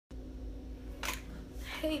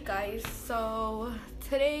Hey guys, so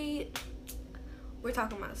today we're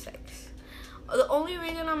talking about sex. The only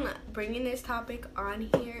reason I'm bringing this topic on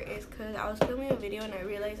here is because I was filming a video and I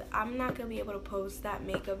realized I'm not going to be able to post that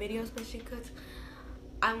makeup video, especially because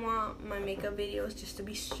I want my makeup videos just to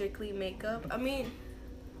be strictly makeup. I mean,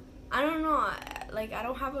 I don't know, like I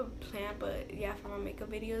don't have a plan, but yeah, for my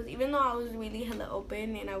makeup videos, even though I was really hella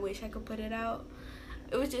open and I wish I could put it out,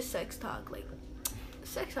 it was just sex talk, like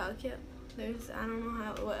sex talk, yeah. I don't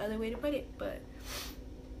know what other way to put it, but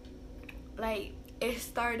like it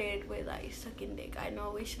started with like sucking dick. I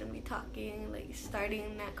know we shouldn't be talking, like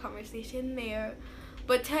starting that conversation there,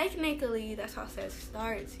 but technically that's how sex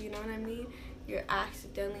starts, you know what I mean? You're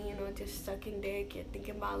accidentally, just sucking dick, you're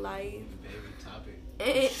thinking about life. Baby topic.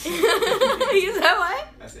 You said what?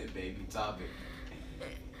 I said baby topic.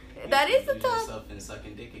 That is the topic. Yourself and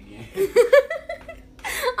sucking dick again.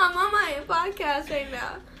 I'm on my podcast right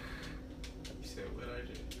now. You said what I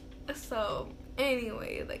did. So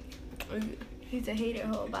anyway, like he's a hater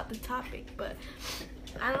hoe about the topic, but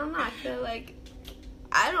I don't know. I feel like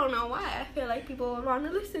I don't know why. I feel like people would want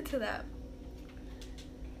to listen to that.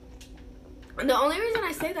 And the only reason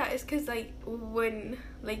I say that is because like when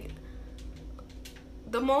like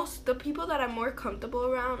the people that I'm more comfortable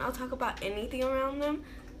around, I'll talk about anything around them,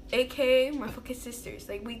 aka my fucking sisters.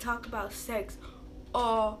 Like we talk about sex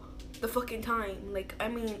all the fucking time, like I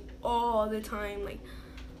mean all the time, like,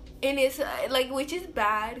 and it's like, which is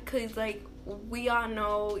bad because like we all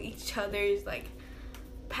know each other's like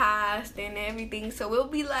past and everything, so we'll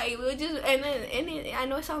be like, we'll just I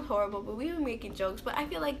know it sounds horrible, but we were making jokes, but I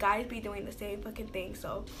feel like guys be doing the same fucking thing,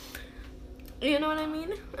 so you know what I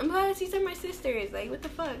mean? And plus these are my sisters, like what the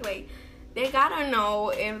fuck, like they gotta know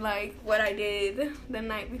if like what I did the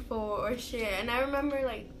night before or shit. And I remember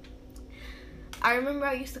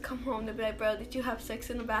I used to come home to be like, bro, did you have sex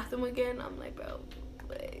in the bathroom again? I'm like, bro,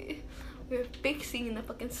 we're fixing the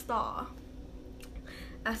fucking stall,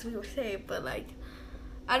 as we would say. But like,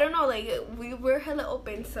 I don't know, like we're hella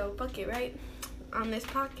open, so fuck it, right? On this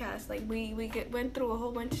podcast, like we went through a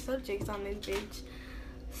whole bunch of subjects on this bitch,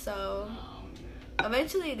 so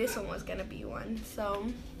eventually this one was gonna be one. So,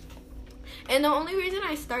 and the only reason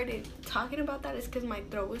I started talking about that is because my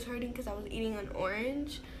throat was hurting because I was eating an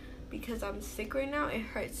orange. Because I'm sick right now, it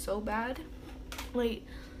hurts so bad. Like,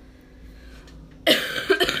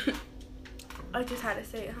 I just had to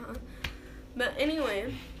say it, huh? But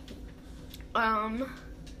anyway, I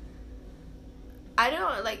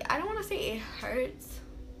don't want to say it hurts.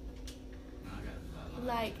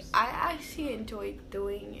 Like, I actually enjoy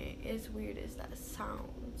doing it, as weird as that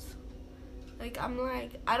sounds. Like, I'm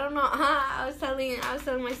like, I don't know, I was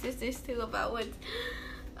telling my sisters too about when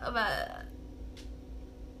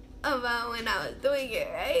I was doing it,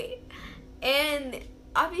 right? And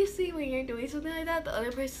obviously when you're doing something like that, the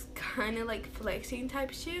other person's kind of like flexing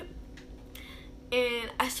type shit.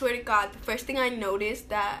 And I swear to God, the first thing I noticed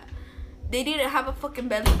that they didn't have a fucking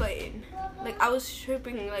belly button. Like I was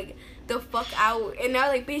tripping like the fuck out. And now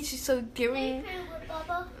like, bitch, so during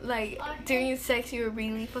sex you were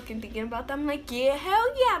really fucking thinking about that? I'm like, yeah,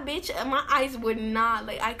 hell yeah, bitch. And my eyes would not,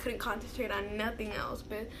 like I couldn't concentrate on nothing else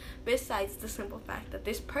but besides the simple fact that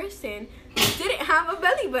this person didn't have a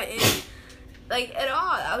belly button, like at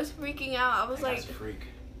all. I was freaking out. I was like, freak.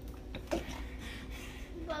 Bro,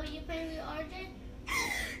 you playing with RJ?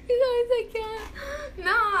 He's always like, yeah.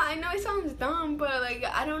 No, I know it sounds dumb, but like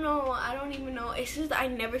I don't even know. It's just I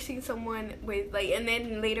never seen someone with like, and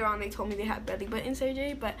then later on they told me they had belly button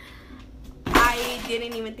surgery, but I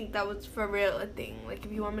didn't even think that was for real a thing. Like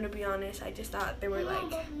if you want me to be honest, I just thought they were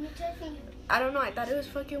like, I don't know, I thought it was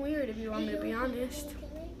fucking weird, if you want me to be honest.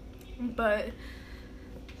 But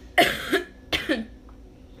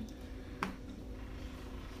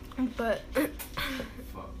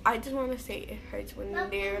I just want to say it hurts when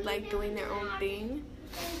they're like doing their own thing,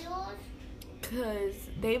 cause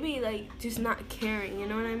they be like just not caring, you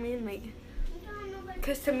know what I mean? Like,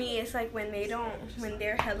 cause to me it's like when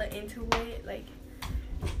they're hella into it, like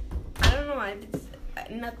I don't know,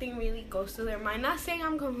 nothing really goes through their mind. Not saying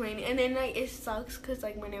I'm complaining, and then like it sucks cause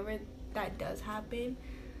like whenever that does happen,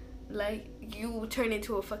 like you turn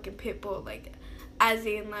into a fucking pit bull, like as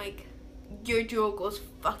in like your jewel goes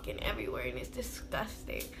fucking everywhere and it's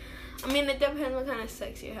disgusting. I mean, it depends what kind of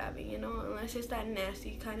sex you're having, unless it's that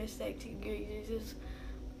nasty kind of sex, you're just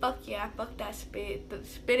fuck yeah, fuck that spit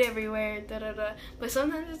everywhere, da-da-da. But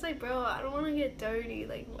sometimes it's like, bro, I don't want to get dirty,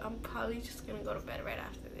 like I'm probably just gonna go to bed right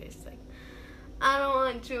after this. Like I don't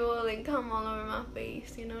want jewel and cum all over my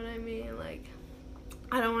face, you know what I mean? Like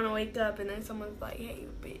I don't want to wake up and then someone's like, hey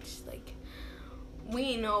bitch, like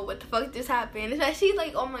we know what the fuck just happened. Especially,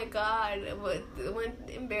 like, oh my god, what one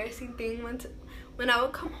embarrassing thing when I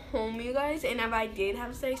would come home, you guys, and if I did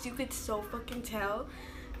have sex, you could so fucking tell.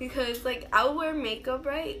 Because, like, I would wear makeup,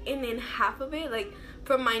 right? And then half of it, like,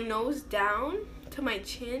 from my nose down to my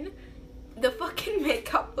chin, the fucking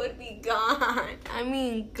makeup would be gone. I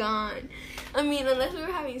mean, gone. I mean, unless we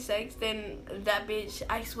were having sex, then that bitch,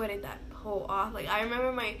 I sweated that whole off. Like, I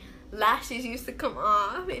remember my lashes used to come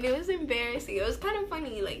off, and it was embarrassing. It was kind of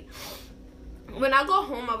funny. Like, when I go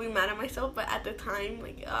home, I'll be mad at myself, but at the time,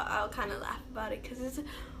 like, I'll kind of laugh about it, because it's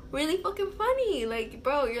really fucking funny. Like,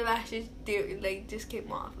 bro, your lashes, like, just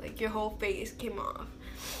came off. Like, your whole face came off.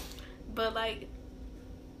 But, like,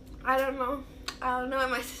 I don't know,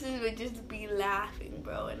 and my sisters would just be laughing,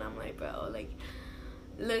 bro, and I'm like, bro, like,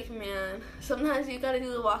 look, man, sometimes you gotta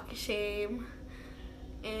do the walk of shame,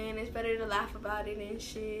 and it's better to laugh about it and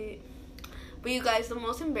shit. But you guys, the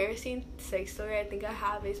most embarrassing sex story I think I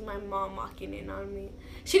have is my mom walking in on me.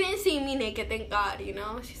 She didn't see me naked, thank God, you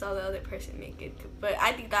know? She saw the other person naked. But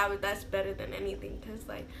I think that's better than anything, because,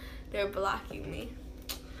 like, they're blocking me.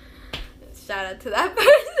 Shout out to that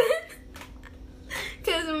person.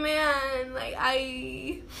 Because, man, like,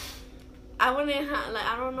 I wouldn't have, like,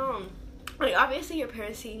 I don't know. Like, obviously your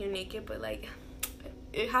parents see you naked, but, like,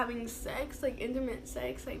 having sex, like, intimate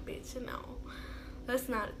sex, like, bitch, no. That's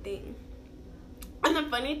not a thing. And the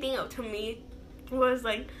funny thing to me was,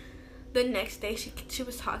 like, the next day she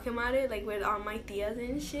was talking about it, like, with all my tias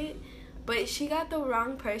and shit. But she got the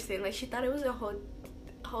wrong person. Like, she thought it was a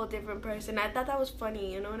whole different person. I thought that was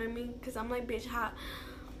funny, you know what I mean? Because I'm like, bitch, how...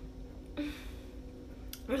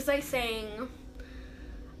 It's like saying,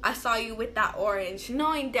 I saw you with that orange,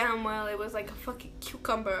 knowing damn well it was like a fucking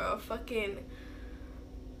cucumber or fucking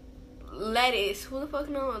lettuce. Who the fuck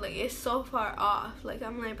knows? Like, it's so far off. Like,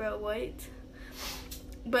 I'm like, bro, what?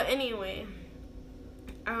 But anyway,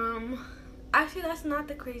 actually, that's not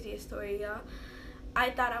the craziest story, y'all.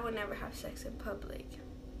 I thought I would never have sex in public.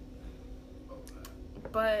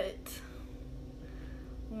 But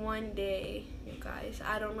one day, you guys,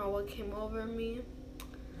 I don't know what came over me.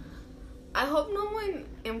 I hope no one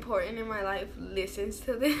important in my life listens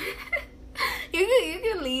to this. You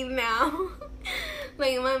can leave now.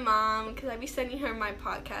 Like, my mom, because I be sending her my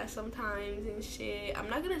podcast sometimes and shit. I'm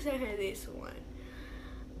not going to send her this one,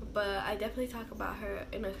 but I definitely talk about her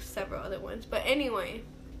in several other ones. But anyway,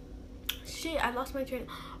 shit, I lost my train.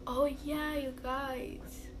 Oh, yeah, you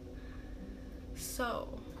guys.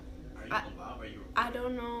 So, Are you on live or are you I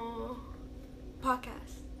don't know.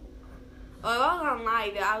 Podcast. Oh, if I was on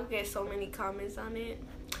live, I'll get so many comments on it.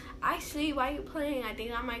 Actually, why are you playing? I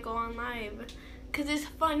think I might go on live. Because it's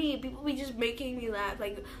funny. People be just making me laugh.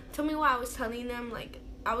 Like, tell me why I was telling them. Like,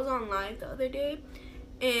 I was on live the other day.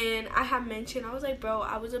 And I had mentioned, I was like, bro,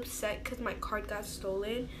 I was upset because my card got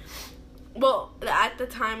stolen. Well, at the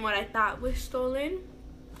time, what I thought was stolen.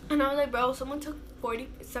 And I was like, bro, someone took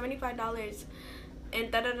 $75.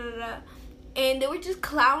 And da-da-da-da. And they were just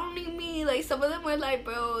clowning me. Like, some of them were like,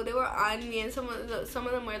 bro, they were on me. And some of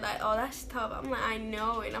them were like, oh, that's tough. I'm like, I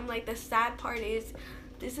know. And I'm like, the sad part is,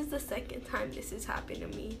 this is the second time this has happened to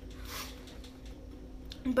me.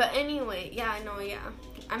 But anyway, yeah, I know, yeah.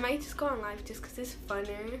 I might just go on live just because it's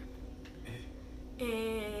funner.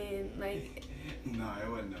 And, like... No, it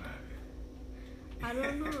wasn't that. I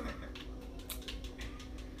don't know.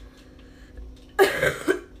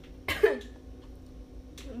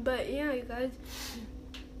 But yeah, you guys,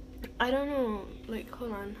 I don't know. Like,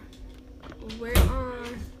 hold on. We're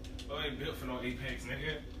on. Oh, ain't built for no Apex,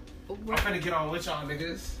 nigga. I'm finna get on with y'all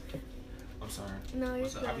niggas. I'm sorry. No, you're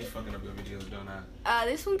What's up? I be good. fucking up your videos, don't I?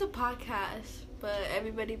 This one's a podcast, but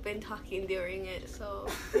everybody been talking during it, so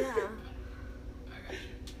yeah. I got you.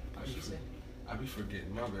 What you say? I be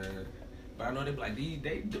forgetting, my bad. But I know they be like,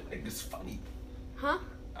 they do niggas funny. Huh?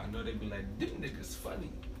 I know they be like, them niggas funny.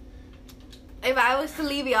 If I was to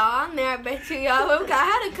leave y'all on there, I bet you y'all would. I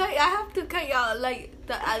have to cut y'all. Like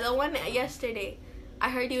the one yesterday,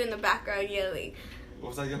 I heard you in the background yelling. What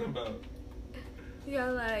was I yelling about?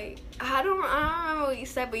 You're like, I don't remember what you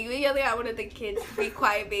said, but you were yelling at one of the kids to be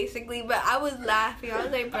quiet, basically. But I was laughing. I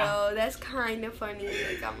was like, bro, that's kind of funny.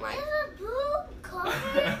 Like, I'm like, There's a blue car.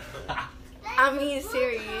 I mean,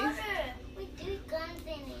 serious. With 3 guns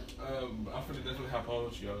in it. I'm finna definitely hop on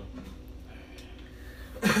with y'all.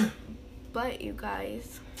 But you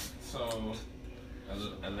guys, So,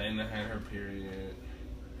 Elena had her period.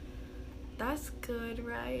 that's good,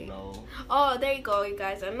 right? No. Oh, there you go, you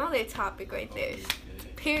guys. Another topic right there. Okay.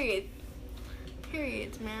 Period.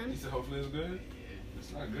 Periods, man. You said hopefully it's good?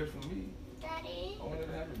 It's not good for me. Daddy. I wanted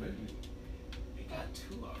to have a baby. We got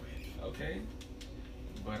 2 already. Okay.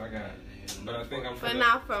 But I got But I think I'm But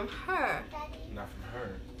not from her. Not from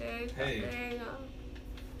her. There you go. Hey. There you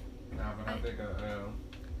go. Nah, but I think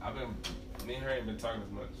me and her ain't been talking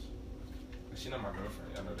as much. She not my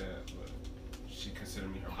girlfriend, I know that, but she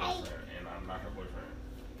considered me her boyfriend, and I'm not her boyfriend.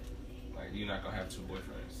 Like, you're not gonna have two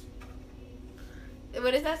boyfriends.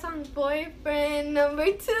 What is that song? Boyfriend number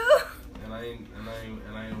 2. And I ain't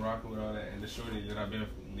rocking with all that. And the shorty that I've been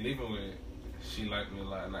living with, she liked me a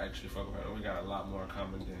lot, and I actually fuck with her. We got a lot more in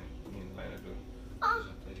common than me and Lana do. I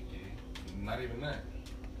play the game. Not even that.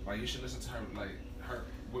 Like, you should listen to her. Like,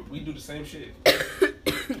 we do the same shit.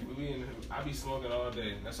 I be smoking all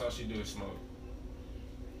day. That's all she do is smoke.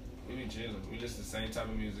 We be chilling. We listen to the same type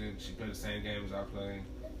of music. She play the same games I play.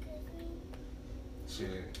 She's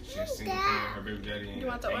single parent. Her baby daddy You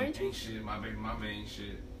want the orange? ain't shit. My baby mama ain't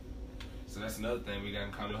shit. So that's another thing we got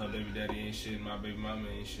in common. Her baby daddy ain't shit. And my baby mama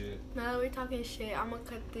ain't shit. Now that we're talking shit, I'm gonna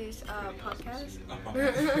cut this podcast.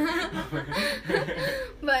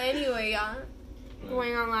 But anyway, y'all,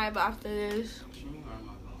 going on live after this.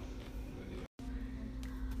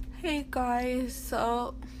 Hey guys,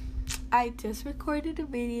 so I just recorded a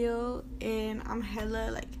video and I'm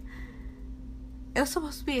hella like, it was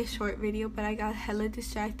supposed to be a short video, but I got hella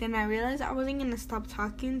distracted and I realized I wasn't gonna stop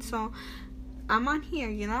talking, so I'm on here,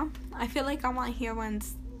 you know? I feel like I'm on here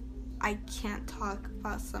once I can't talk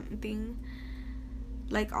about something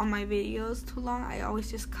like on my videos too long. I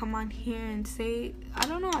always just come on here and say, I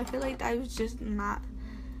don't know, I feel like I was just not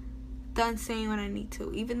done saying what I need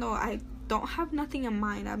to, even though I don't have nothing in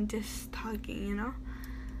mind. I'm just talking, you know?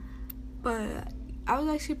 But I was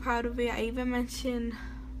actually proud of it. I even mentioned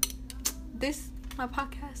this, my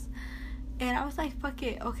podcast, and I was like, fuck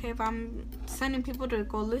it, okay, if I'm sending people to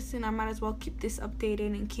go listen, I might as well keep this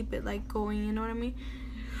updated and keep it like going, you know what I mean?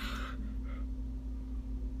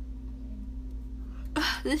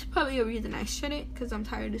 This is probably a reason I shouldn't, because I'm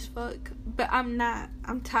tired as fuck. But I'm not.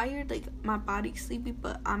 I'm tired, like, my body's sleepy,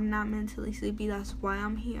 but I'm not mentally sleepy. That's why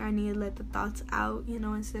I'm here. I need to let the thoughts out, you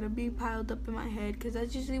know, instead of being piled up in my head, because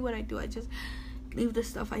that's usually what I do. I just leave the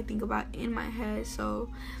stuff I think about in my head.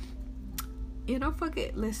 So, you know, fuck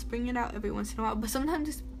it. Let's bring it out every once in a while. But sometimes,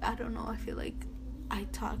 it's, I don't know, I feel like I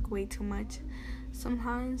talk way too much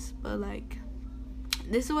sometimes. But, like,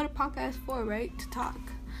 this is what a podcast is for, right? To talk.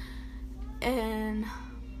 And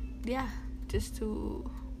yeah, just to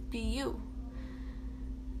be you.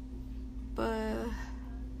 But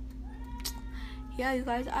yeah, you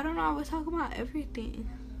guys, I don't know, I was talking about everything.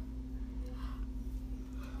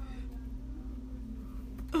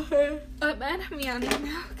 Okay, I'm mad at me on it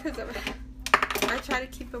now because I try to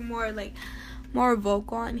keep it more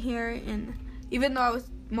vocal on here, and even though I was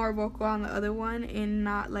more vocal on the other one and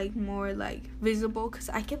not like more like visible, because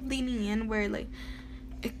I kept leaning in where like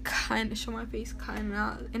it kind of showed my face kind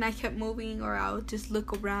of, and I kept moving, or I would just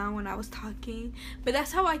look around when I was talking. But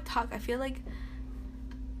that's how I talk. I feel like,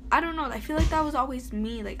 I don't know, I feel like that was always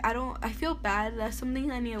me. Like, I feel bad. That's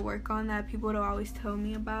something I need to work on, that people don't always tell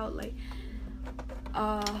me about. Like,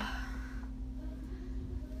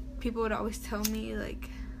 people would always tell me, like,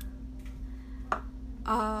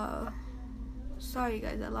 sorry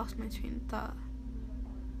guys, I lost my train of thought.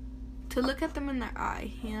 To look at them in their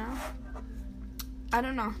eye, you know? I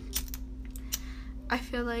don't know. I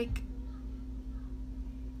feel like,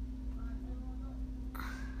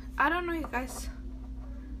 I don't know, you guys.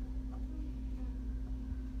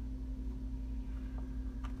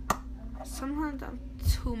 Sometimes I'm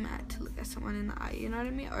too mad to look at someone in the eye, you know what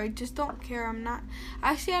I mean? Or I just don't care. I'm not.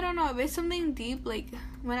 Actually, I don't know. If it's something deep, like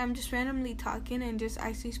when I'm just randomly talking and just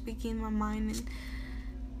actually speaking my mind and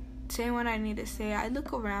saying what I need to say, I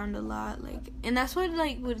look around a lot, like, and that's what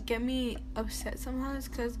like would get me upset sometimes,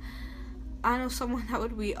 because I know someone that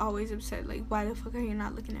would be always upset, like, why the fuck are you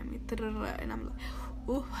not looking at me? And I'm like,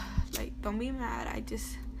 ooh, like, don't be mad. I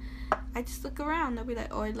just look around. They'll be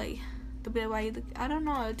like, or like, they'll be like, why you look? I don't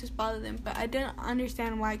know, it just bothered them, but I didn't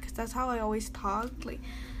understand why, because that's how I always talk, like,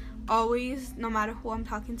 always, no matter who I'm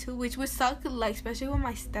talking to, which would suck, like, especially with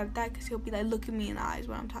my stepdad, because he'll be like, look at me in the eyes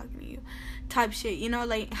when I'm talking to you, type shit, you know,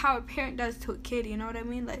 like how a parent does to a kid, you know what I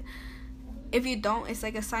mean? Like, if you don't, it's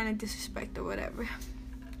like a sign of disrespect or whatever.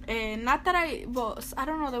 And not that I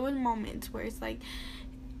don't know, there was moments where it's like,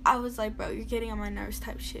 I was like, bro, you're getting on my nerves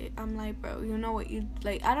type shit. I'm like, bro, you know what you,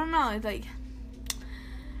 like, I don't know, it's like,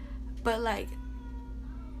 but like,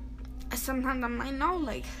 sometimes I'm like, no,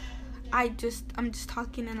 like, I'm just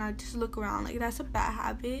talking and I just look around. Like, that's a bad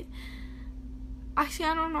habit. Actually,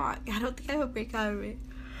 I don't know. I don't think I would break out of it.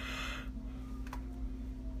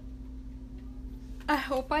 I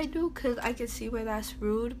hope I do, because I can see where that's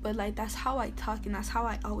rude. But, like, that's how I talk, and that's how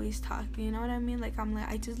I always talk. You know what I mean? Like, I'm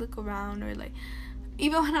like, I just look around, or, like,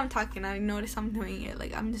 even when I'm talking, I notice I'm doing it.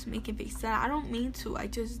 Like, I'm just making faces. I don't mean to.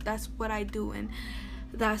 That's what I do. And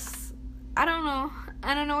that's, I don't know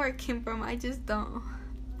where it came from. I just don't.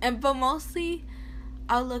 But mostly,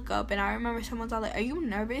 I'll look up. And I remember someone's all like, are you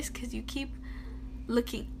nervous? Because you keep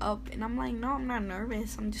looking up. And I'm like, no, I'm not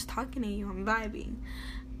nervous. I'm just talking to you. I'm vibing.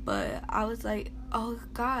 But I was like, oh,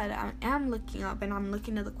 God, I am looking up. And I'm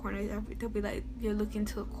looking to the corners. They'll be like, you're looking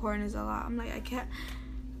to the corners a lot. I'm like,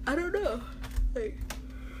 I don't know. Like,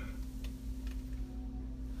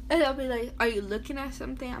 and they'll be like, are you looking at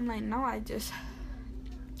something? I'm like, no,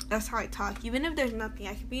 that's how I talk. Even if there's nothing,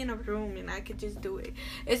 I could be in a room and I could just do it.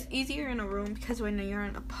 It's easier in a room because when you're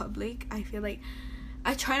in a public, I feel like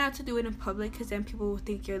I try not to do it in public because then people will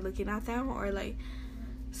think you're looking at them, or like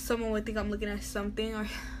someone would think I'm looking at something, or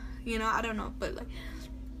I don't know. But like,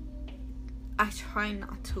 I try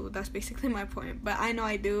not to. That's basically my point. But I know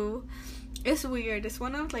I do. It's weird. It's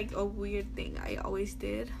one of like a weird thing I always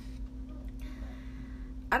did.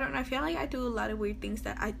 I don't know. I feel like I do a lot of weird things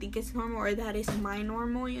that I think is normal, or that is my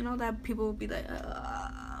normal. That people will be like,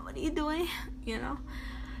 "What are you doing?"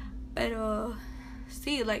 But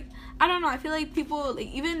see, like, I don't know. I feel like people, like,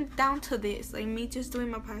 even down to this, like me just doing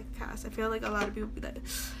my podcast. I feel like a lot of people be like,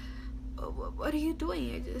 "What are you doing?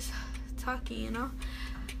 You're just talking,"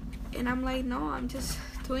 And I'm like, no, I'm just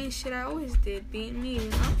doing shit I always did, being me,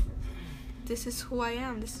 This is who I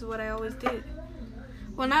am. This is what I always did.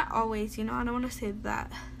 Well, not always, I don't want to say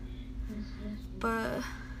that. But,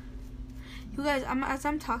 you guys, as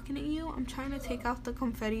I'm talking to you, I'm trying to take out the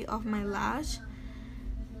confetti off my lash.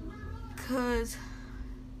 Because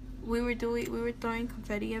we were throwing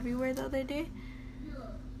confetti everywhere the other day.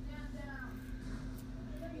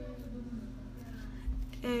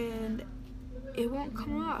 And it won't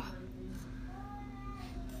come off.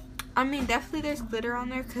 I mean, definitely there's glitter on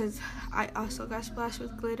there because I also got splashed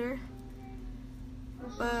with glitter.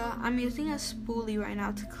 But I'm using a spoolie right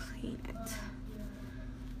now to clean it.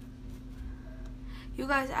 You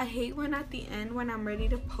guys, I hate when at the end, when I'm ready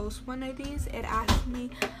to post one of these, it asks me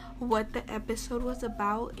what the episode was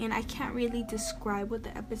about. And I can't really describe what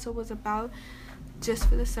the episode was about, just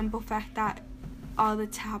for the simple fact that all the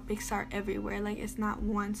topics are everywhere. Like, it's not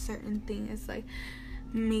one certain thing. It's like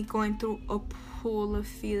me going through a pool of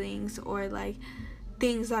feelings, or like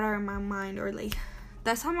things that are in my mind, or like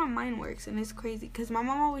that's how my mind works. And it's crazy because my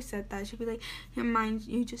mom always said that. She'd be like, your mind,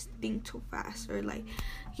 you just think too fast, or like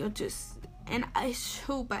you'll just, and it's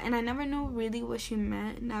true. But and I never knew really what she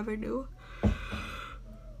meant. Never knew.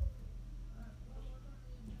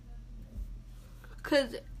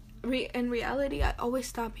 Because in reality, I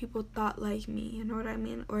always thought people thought like me, you know what I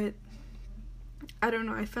mean? Or I don't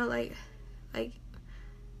know, I felt like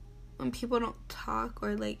when people don't talk,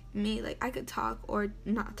 or like me, like I could talk or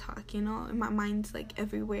not talk, and my mind's like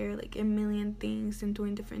everywhere, like a million things, and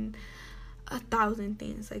doing 1,000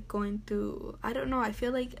 things, like going through, I don't know. I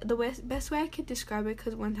feel like the best way I could describe it,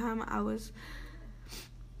 because one time one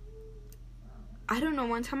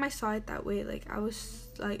time I saw it that way, like I was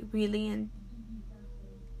like really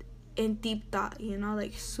in deep thought,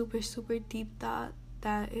 like super super deep thought,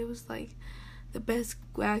 that it was like the best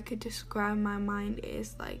way I could describe my mind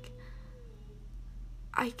is like,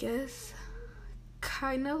 I guess,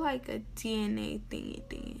 kind of like a DNA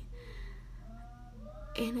thingy.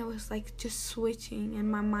 And it was like just switching,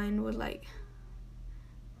 and my mind would like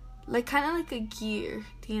kind of like a gear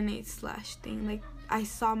DNA slash thing. Like I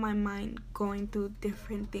saw my mind going through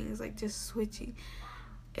different things, like just switching,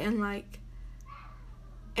 and like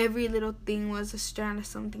every little thing was a strand of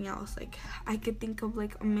something else. Like I could think of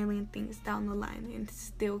like a million things down the line and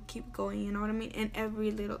still keep going, you know what I mean? And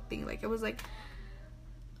every little thing, like it was like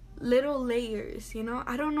little layers,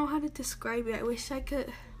 I don't know how to describe it. I wish I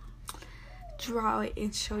could draw it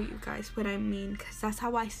and show you guys what I mean, because that's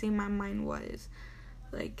how I see my mind was.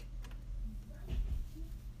 Like,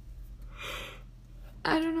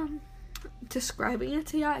 I don't know, describing it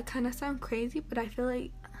to y'all, it kind of sounds crazy, but I feel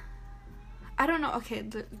like, I don't know, okay,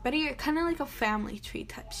 but you're kind of like a family tree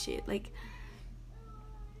type shit. Like,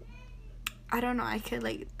 I don't know, I could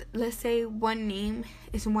like, let's say one name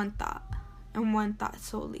is one thought, and one thought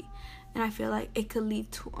solely, and I feel like it could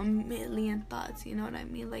lead to a million thoughts, you know what I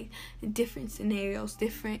mean? Like different scenarios,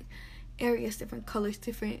 different areas, different colors,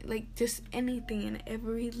 different, like just anything and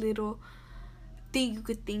every little thing you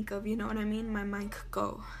could think of, you know what I mean? My mind could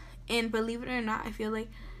go. And believe it or not, I feel like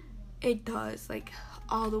it does, like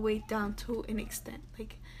all the way down to an extent,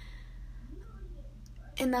 like,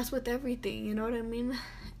 and that's with everything, you know what I mean?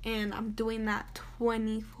 And I'm doing that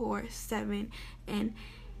 24/7, and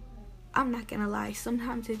I'm not gonna lie,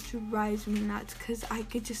 sometimes it drives me nuts, because I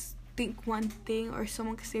could just think one thing, or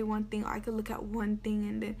someone could say one thing, or I could look at one thing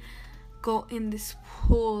and then go in this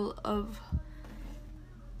pool of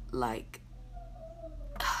like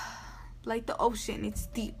the ocean. It's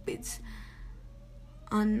deep, it's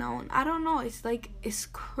unknown. I don't know, it's like, it's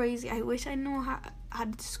crazy. I wish I knew how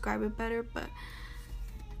to describe it better, but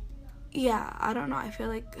yeah, I don't know. I feel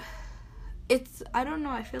like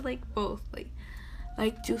I feel like both,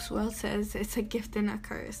 like Juice WRLD says, it's a gift and a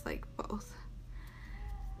curse, like both.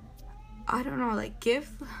 I don't know, like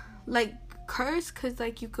gift, like curse, because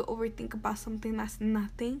like you could overthink about something that's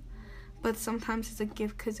nothing, but sometimes it's a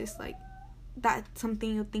gift because it's like that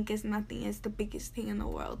something you think is nothing is the biggest thing in the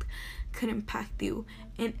world, could impact you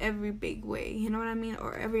in every big way, you know what I mean,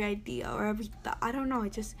 or every idea or every thought. I don't know,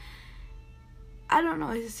 it's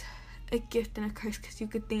a gift and a curse, because you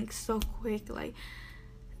could think so quick,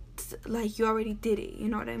 like you already did it, you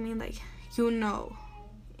know what I mean, like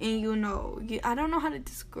I don't know how to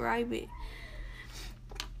describe it.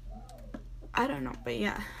 I don't know, but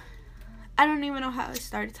yeah, I don't even know how I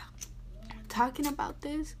started talking about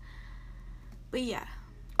this, but yeah.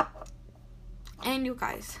 And you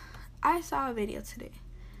guys, I saw a video today,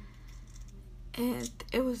 and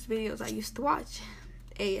it was videos I used to watch,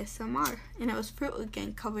 ASMR, and it was fruit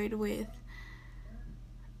again, covered with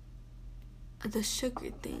the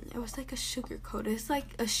sugar thing. It was like a sugar coat. It's like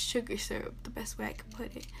a sugar syrup, the best way I could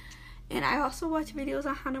put it. And I also watch videos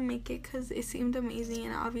on how to make it because it seemed amazing,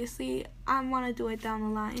 and obviously I want to do it down the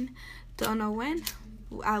line. Don't know when.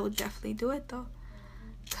 I will definitely do it though,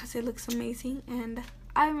 because it looks amazing, and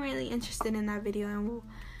I'm really interested in that video, and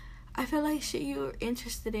I feel like shit you're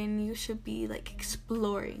interested in, you should be like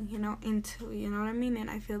exploring, into, you know what I mean? And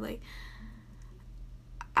I feel like,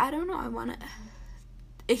 I don't know, I want to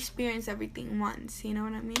experience everything once, you know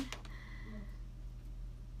what I mean?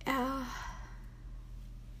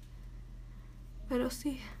 Pero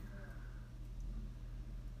sí.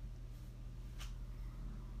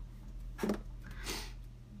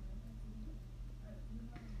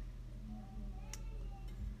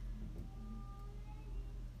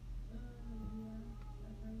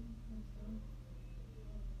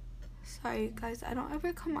 Sorry, you guys, I don't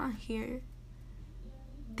ever come on here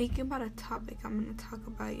thinking about a topic I'm gonna talk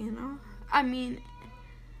about, I mean,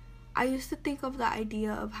 I used to think of the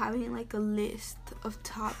idea of having like a list of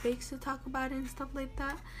topics to talk about and stuff like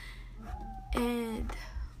that, and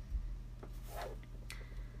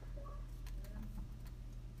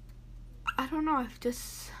I don't know, I've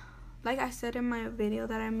just, like I said in my video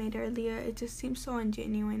that I made earlier, it just seems so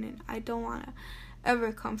ungenuine, and I don't want to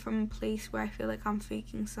ever come from a place where I feel like I'm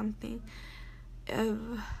faking something. If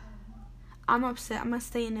I'm upset, I'm gonna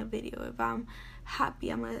stay in the video. If I'm happy,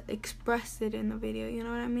 I'm gonna express it in the video, you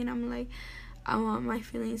know what I mean? I'm like, I want my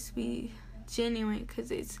feelings to be genuine,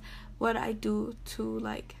 because it's what I do to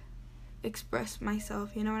like express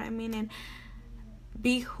myself, you know what I mean, and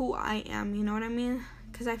be who I am, you know what I mean,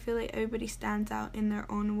 because I feel like everybody stands out in their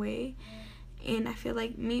own way, and I feel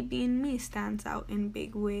like me being me stands out in a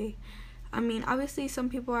big way. I mean, obviously some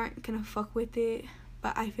people aren't gonna fuck with it,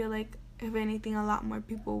 but I feel like if anything, a lot more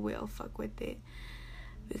people will fuck with it,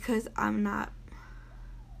 because I'm not,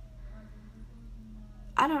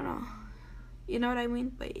 I don't know, you know what I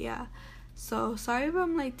mean? But yeah, so sorry if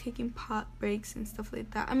I'm like taking pot breaks and stuff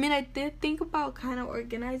like that. I mean, I did think about kind of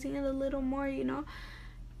organizing it a little more, and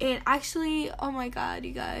actually, oh my god,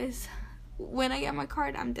 you guys, when I get my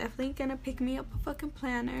card, I'm definitely gonna pick me up a fucking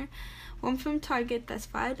planner, one from Target, that's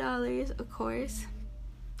 $5, of course,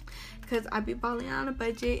 because I be balling on a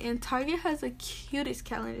budget, and Target has the cutest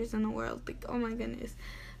calendars in the world, like, oh my goodness,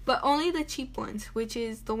 but only the cheap ones, which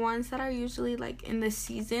is the ones that are usually like in the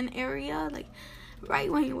season area, like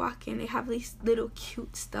right when you walk in, they have these little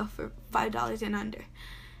cute stuff for $5 and under,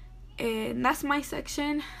 and that's my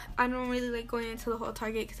section. I don't really like going into the whole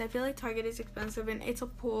Target, because I feel like Target is expensive, and it's a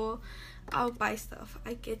pool. I'll buy stuff,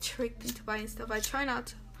 I get tricked into buying stuff, I try not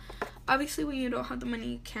to. Obviously, when you don't have the money,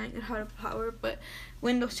 you can't get out of power, but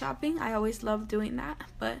window shopping, I always love doing that.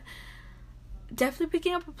 But definitely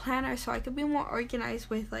picking up a planner so I could be more organized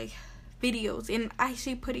with like videos and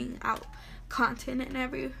actually putting out content and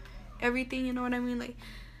everything, you know what I mean? Like,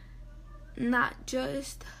 not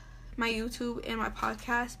just my YouTube and my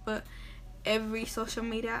podcast, but every social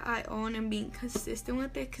media I own, and being consistent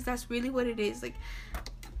with it, because that's really what it is. Like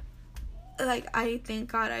I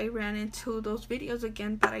thank God I ran into those videos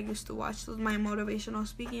again that I used to watch, those my motivational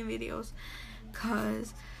speaking videos,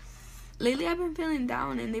 because lately I've been feeling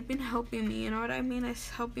down, and they've been helping me, you know what I mean? It's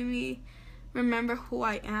helping me remember who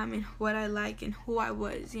I am and what I like and who I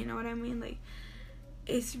was, you know what I mean? Like,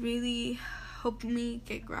 it's really helped me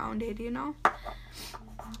get grounded,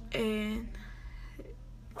 And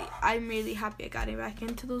I'm really happy I got it back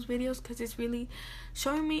into those videos because it's really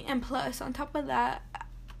showing me. And plus, on top of that,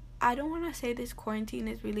 I don't want to say this quarantine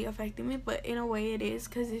is really affecting me, but in a way it is,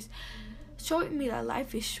 because it's showing me that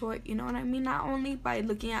life is short, you know what I mean? Not only by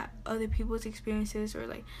looking at other people's experiences or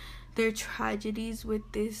like their tragedies with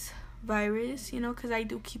this virus, you know, because I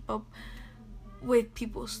do keep up with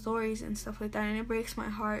people's stories and stuff like that, and it breaks my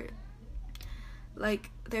heart. Like,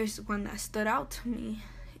 there's one that stood out to me,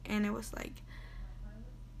 and it was like,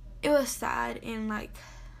 it was sad, and like,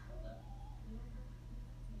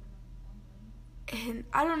 and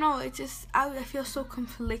I don't know, it just, I feel so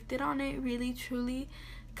conflicted on it, really, truly,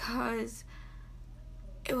 because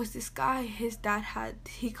it was this guy, his dad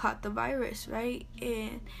he caught the virus, right?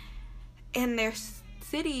 And in their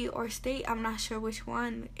city or state, I'm not sure which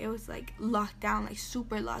one, it was like locked down, like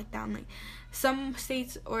super locked down. Like, some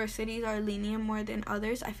states or cities are lenient more than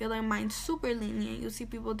others. I feel like mine's super lenient. You see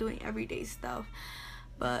people doing everyday stuff,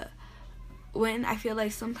 but when I feel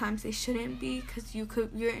like sometimes they shouldn't be, because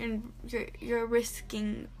you're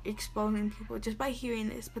risking exposing people just by hearing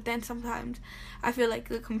this. But then sometimes I feel like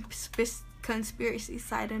the conspiracy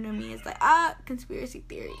side under me is like, conspiracy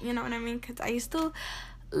theory, you know what I mean? Because I used to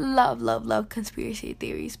love conspiracy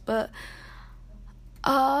theories, but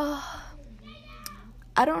I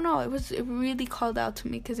don't know, it really called out to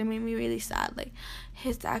me because it made me really sad. Like,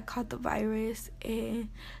 his dad caught the virus, and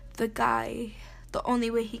the guy, the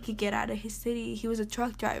only way he could get out of his city, he was a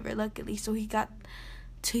truck driver, luckily, so he got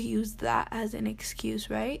to use that as an excuse,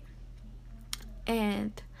 right?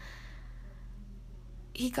 And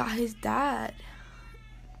he got his dad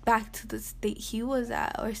back to the state he was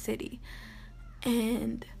at, or city,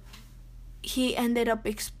 and he ended up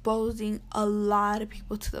exposing a lot of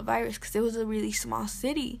people to the virus because it was a really small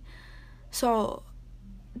city, so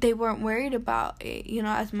they weren't worried about it, you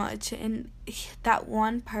know, as much. And that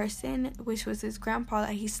one person, which was his grandpa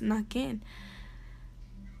that he snuck in,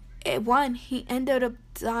 he ended up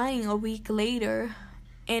dying a week later,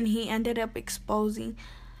 and he ended up exposing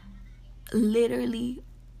literally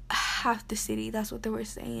half the city. That's what they were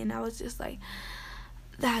saying. I was just like,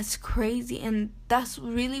 that's crazy. And that's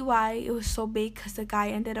really why it was so big, because the guy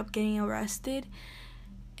ended up getting arrested.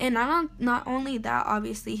 And not only that,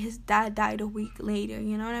 obviously, his dad died a week later,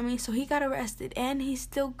 you know what I mean? So he got arrested, and he's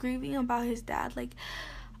still grieving about his dad. Like,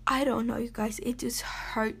 I don't know, you guys. It just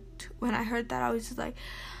hurt. When I heard that, I was just like,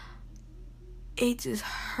 it just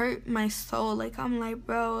hurt my soul. Like, I'm like,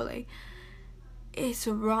 bro, like, it's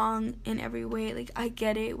wrong in every way. Like, I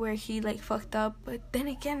get it where he, like, fucked up. But then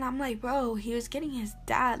again, I'm like, bro, he was getting his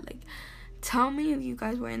dad. Like, tell me if you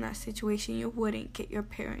guys were in that situation, you wouldn't get your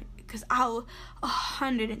parent. Because I'll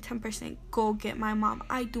 110% go get my mom.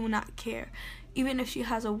 I do not care. Even if she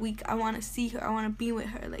has a week, I want to see her. I want to be with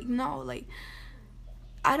her. Like, no, like,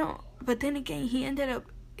 I don't. But then again, he ended up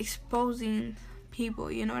exposing people,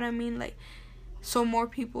 you know what I mean? Like, so more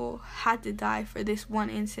people had to die for this one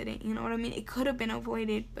incident, you know what I mean? It could have been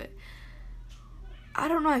avoided, but I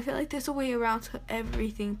don't know. I feel like there's a way around to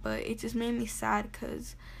everything, but it just made me sad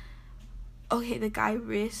because, okay, the guy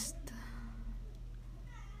risked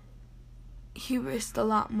a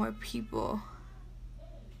lot more people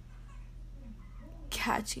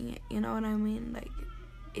catching it, you know what I mean? Like,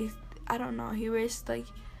 I don't know, he risked, like,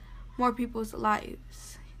 more people's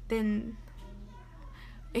lives than,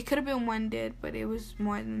 it could have been one death, but it was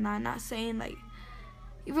more than that. Not saying, like,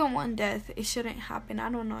 even one death, it shouldn't happen. I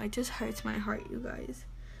don't know, it just hurts my heart, you guys.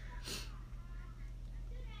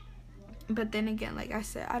 But then again, like I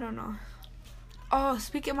said, I don't know. Oh,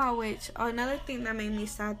 speaking about which, another thing that made me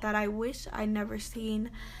sad that I wish I never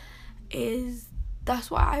seen is,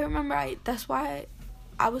 that's why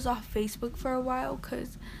I was off Facebook for a while,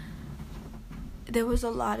 because there was a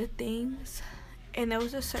lot of things, and there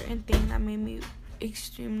was a certain thing that made me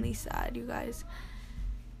extremely sad, you guys.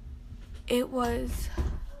 It was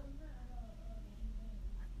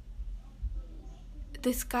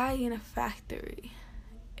this guy in a factory,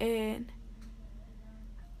 and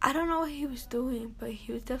I don't know what he was doing, but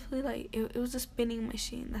he was definitely like, it was a spinning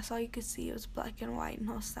machine. That's all you could see. It was black and white,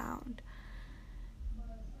 no sound.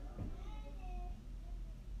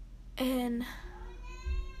 And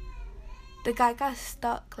the guy got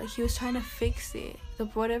stuck. Like, he was trying to fix it.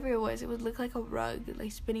 Whatever it would look like a rug,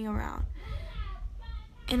 like, spinning around.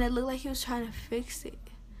 And it looked like he was trying to fix it.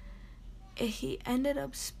 And he ended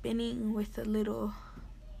up spinning with the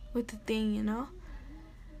thing, you know?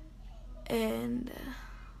 And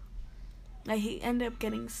like, he ended up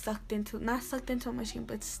getting not sucked into a machine,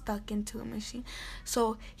 but stuck into a machine.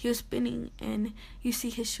 So he was spinning, and you see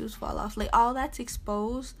his shoes fall off. Like, all that's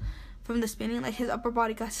exposed, from the spinning. Like his upper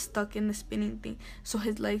body got stuck in the spinning thing, so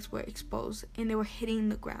his legs were exposed and they were hitting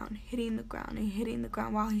the ground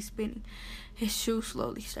while he's spinning. His shoes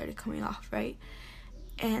slowly started coming off, right?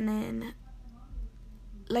 And then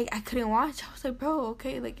like I couldn't watch. I was like, bro,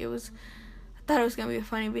 okay. Like I thought it was gonna be a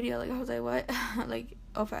funny video. Like I was like, what? Like,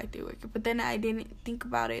 oh, fact it worked. But then I didn't think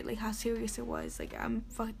about it, like how serious it was. Like I'm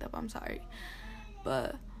fucked up, I'm sorry.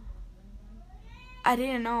 But I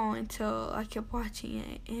didn't know until I kept watching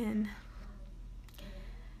it, and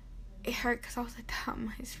it hurt because I was like, damn,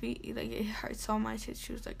 his feet, like it hurt so much. His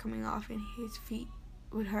shoes like coming off and his feet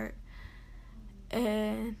would hurt.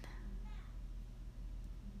 And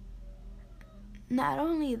not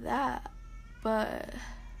only that, but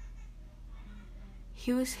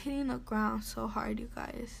he was hitting the ground so hard, you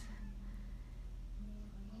guys,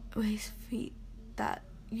 with his feet, that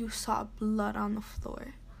you saw blood on the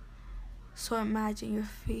floor. So imagine your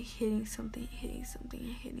feet hitting something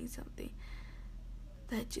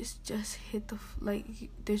that just hit like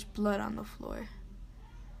there's blood on the floor,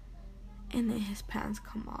 and then his pants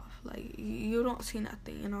come off. Like you don't see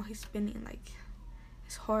nothing, you know, he's spinning. Like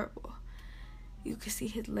it's horrible. You can see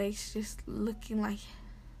his legs just looking like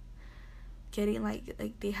getting like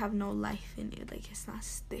they have no life in it. Like it's not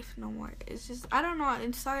stiff no more. It's just, I don't know.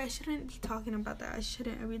 I'm sorry, I shouldn't be talking about that. I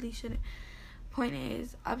really shouldn't. Point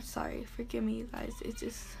is, I'm sorry, forgive me, you guys. It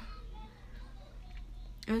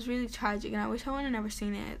was really tragic, and I wish I would have never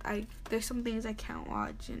seen it. There's some things I can't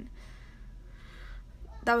watch, and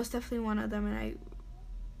that was definitely one of them, and I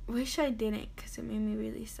wish I didn't, because it made me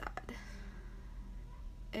really sad.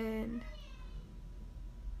 And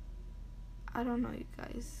I don't know, you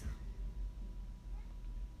guys,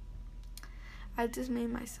 I just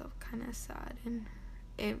made myself kind of sad, and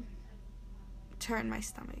it turned my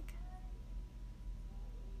stomach.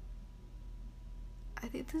 I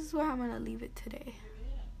think this is where I'm gonna leave it today.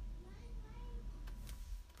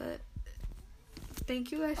 But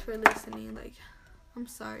thank you guys for listening. Like, I'm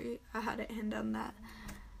sorry I had to end on that.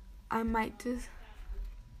 I might just